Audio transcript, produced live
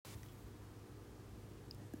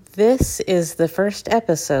This is the first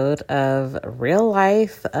episode of Real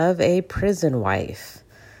Life of a Prison Wife.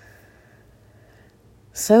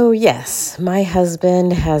 So yes, my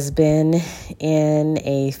husband has been in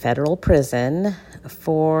a federal prison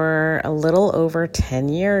for a little over 10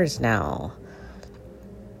 years now.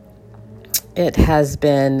 It has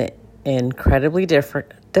been incredibly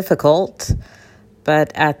difficult,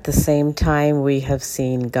 but at the same time, we have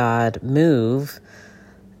seen God move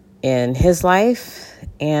in his life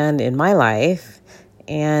and in my life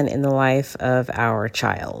and in the life of our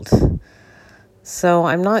child. So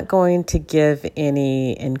I'm not going to give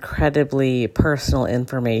any incredibly personal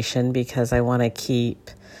information because I want to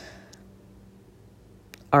keep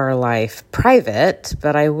our life private,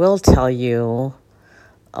 but I will tell you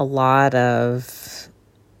a lot of,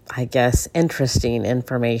 interesting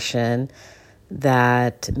information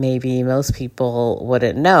that maybe most people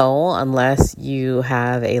wouldn't know unless you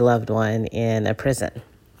have a loved one in a prison.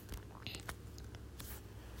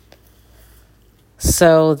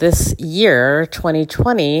 So this year,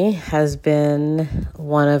 2020, has been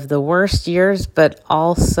one of the worst years, but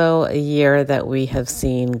also a year that we have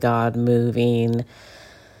seen God moving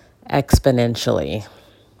exponentially.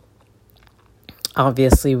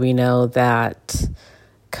 Obviously, we know that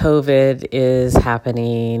COVID is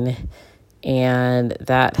happening, and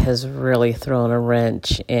that has really thrown a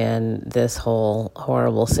wrench in this whole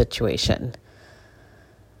horrible situation.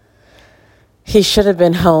 He should have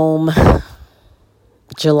been home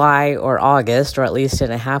July or August, or at least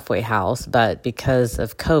in a halfway house, but because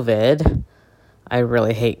of COVID, I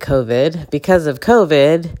really hate COVID. Because of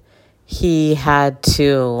COVID, he had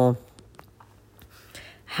to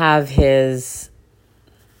have a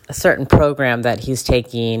certain program that he's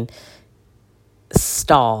taking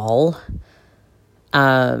stall,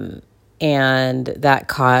 and that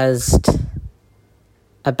caused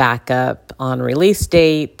a backup on release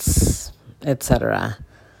dates, etc.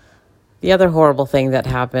 The other horrible thing that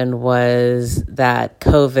happened was that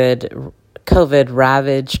COVID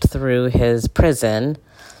ravaged through his prison,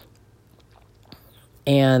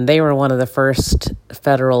 and they were one of the first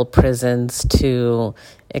federal prisons to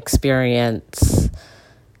experience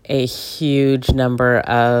a huge number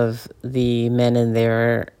of the men in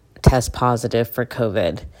there test positive for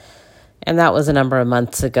COVID. And that was a number of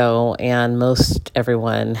months ago, and most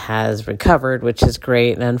everyone has recovered, which is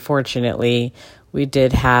great. And unfortunately, we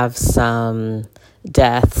did have some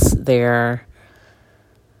deaths there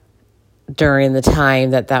during the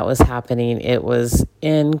time that was happening. It was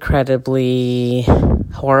incredibly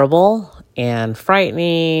horrible and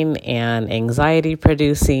frightening and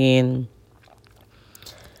anxiety-producing.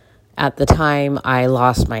 At the time, I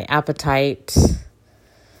lost my appetite,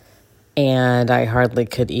 and I hardly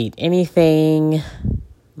could eat anything.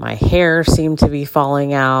 My hair seemed to be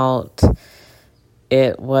falling out.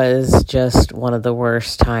 It was just one of the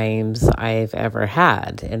worst times I've ever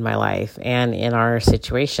had in my life and in our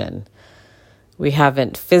situation. We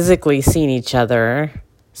haven't physically seen each other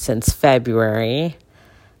since February,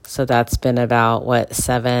 so that's been about,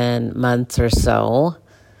 7 months or so.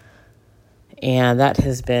 And that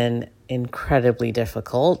has been incredibly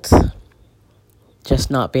difficult,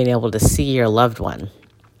 just not being able to see your loved one.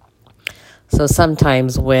 So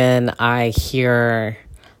sometimes when I hear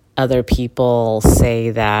other people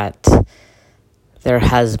say that their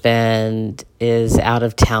husband is out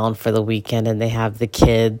of town for the weekend and they have the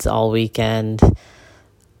kids all weekend,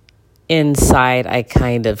 inside I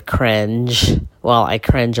kind of cringe. Well, I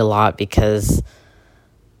cringe a lot because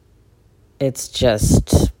it's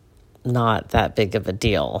just not that big of a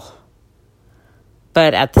deal.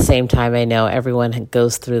 But at the same time, I know everyone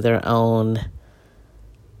goes through their own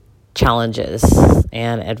challenges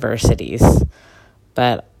and adversities.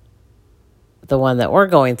 But the one that we're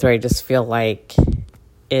going through, I just feel like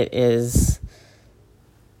it is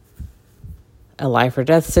a life or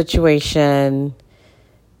death situation.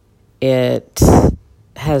 It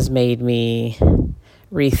has made me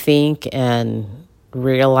rethink and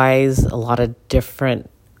realize a lot of different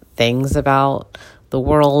things about the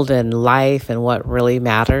world and life and what really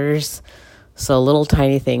matters. So little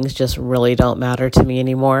tiny things just really don't matter to me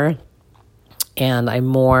anymore. And I'm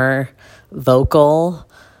more vocal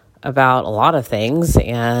about a lot of things,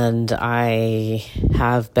 and I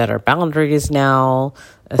have better boundaries now,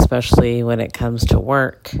 especially when it comes to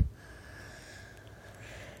work.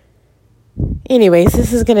 Anyways,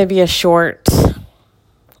 this is going to be a short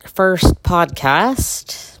first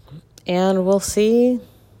podcast, and we'll see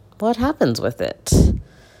what happens with it.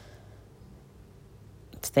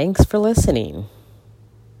 Thanks for listening.